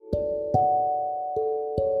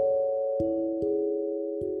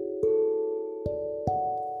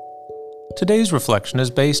Today's reflection is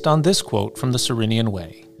based on this quote from the Cyrenian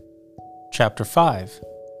Way. Chapter 5,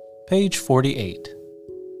 page 48.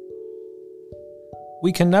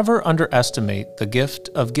 We can never underestimate the gift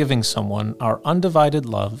of giving someone our undivided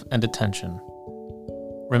love and attention.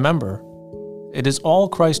 Remember, it is all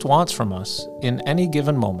Christ wants from us in any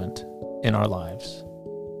given moment in our lives.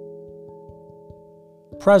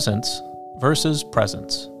 Presence versus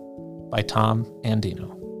Presence by Tom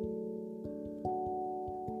Andino.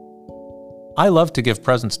 I love to give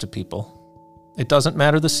presents to people. It doesn't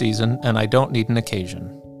matter the season, and I don't need an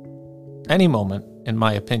occasion. Any moment, in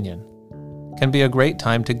my opinion, can be a great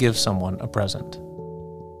time to give someone a present.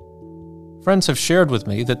 Friends have shared with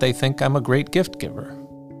me that they think I'm a great gift giver.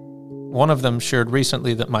 One of them shared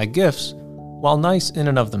recently that my gifts, while nice in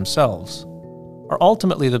and of themselves, are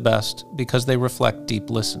ultimately the best because they reflect deep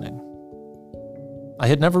listening. I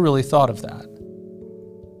had never really thought of that.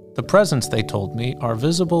 The presents, they told me, are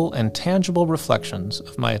visible and tangible reflections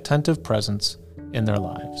of my attentive presence in their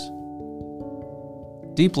lives.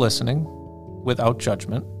 Deep listening, without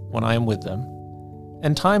judgment, when I am with them,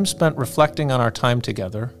 and time spent reflecting on our time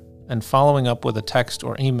together and following up with a text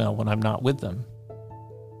or email when I'm not with them.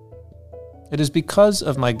 It is because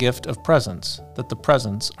of my gift of presence that the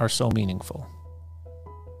presents are so meaningful.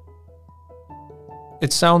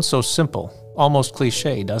 It sounds so simple, almost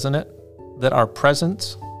cliché, doesn't it? That our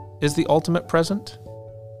presence is the ultimate present?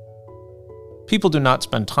 People do not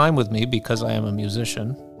spend time with me because I am a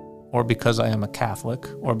musician, or because I am a Catholic,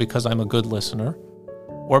 or because I'm a good listener,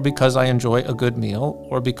 or because I enjoy a good meal,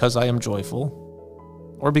 or because I am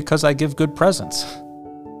joyful, or because I give good presents.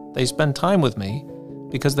 They spend time with me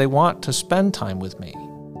because they want to spend time with me.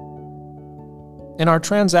 In our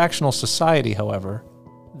transactional society, however,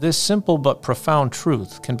 this simple but profound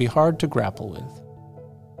truth can be hard to grapple with.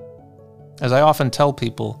 As I often tell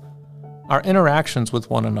people, our interactions with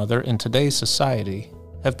one another in today's society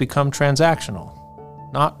have become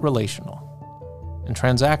transactional, not relational, and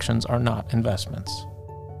transactions are not investments.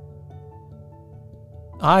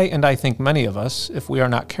 I think many of us, if we are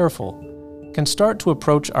not careful, can start to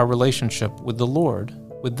approach our relationship with the Lord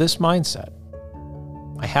with this mindset.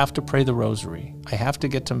 I have to pray the rosary. I have to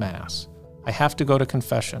get to Mass. I have to go to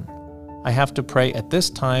confession. I have to pray at this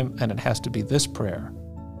time, and it has to be this prayer.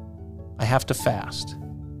 I have to fast.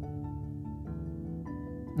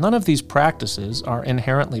 None of these practices are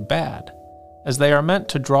inherently bad, as they are meant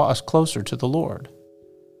to draw us closer to the Lord.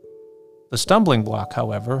 The stumbling block,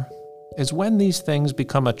 however, is when these things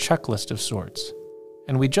become a checklist of sorts,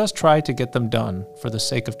 and we just try to get them done for the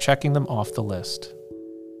sake of checking them off the list.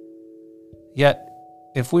 Yet,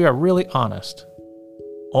 if we are really honest,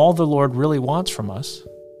 all the Lord really wants from us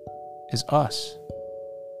is us.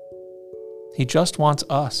 He just wants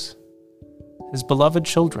us, His beloved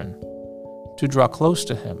children, to draw close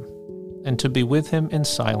to Him and to be with Him in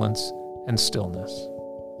silence and stillness.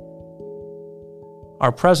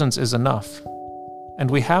 Our presence is enough,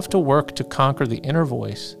 and we have to work to conquer the inner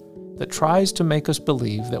voice that tries to make us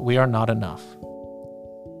believe that we are not enough.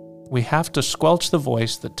 We have to squelch the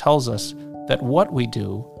voice that tells us that what we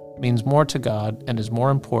do means more to God and is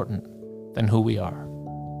more important than who we are.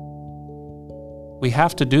 We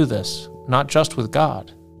have to do this not just with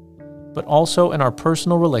God, but also in our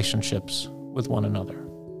personal relationships with one another.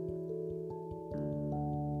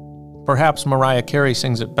 Perhaps Mariah Carey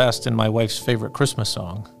sings it best in my wife's favorite Christmas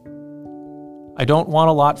song. I don't want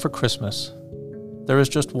a lot for Christmas. There is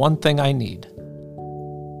just one thing I need.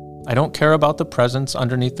 I don't care about the presents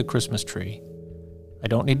underneath the Christmas tree. I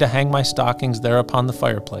don't need to hang my stockings there upon the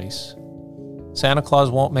fireplace. Santa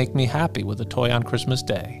Claus won't make me happy with a toy on Christmas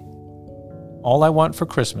Day. All I want for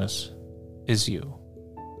Christmas is you.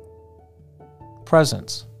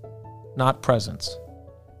 Presence, not presents,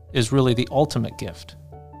 is really the ultimate gift,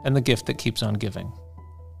 and the gift that keeps on giving.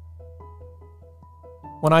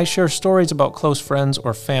 When I share stories about close friends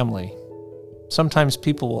or family, sometimes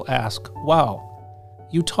people will ask, "Wow,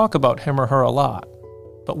 you talk about him or her a lot,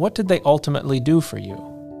 but what did they ultimately do for you?"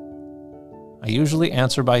 I usually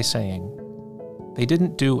answer by saying, they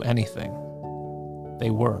didn't do anything. They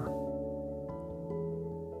were.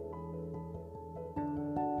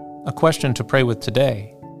 A question to pray with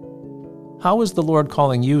today: how is the Lord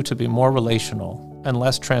calling you to be more relational and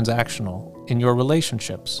less transactional in your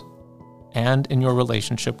relationships and in your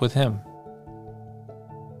relationship with Him?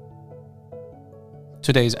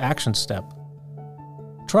 Today's action step: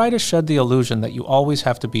 try to shed the illusion that you always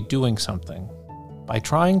have to be doing something by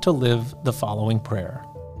trying to live the following prayer.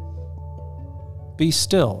 Be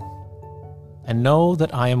still and know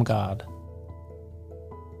that I am God.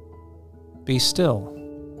 Be still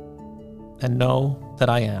and know that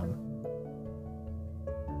I am.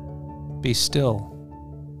 Be still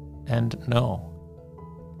and know.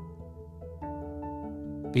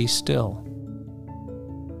 Be still.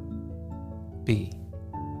 Be.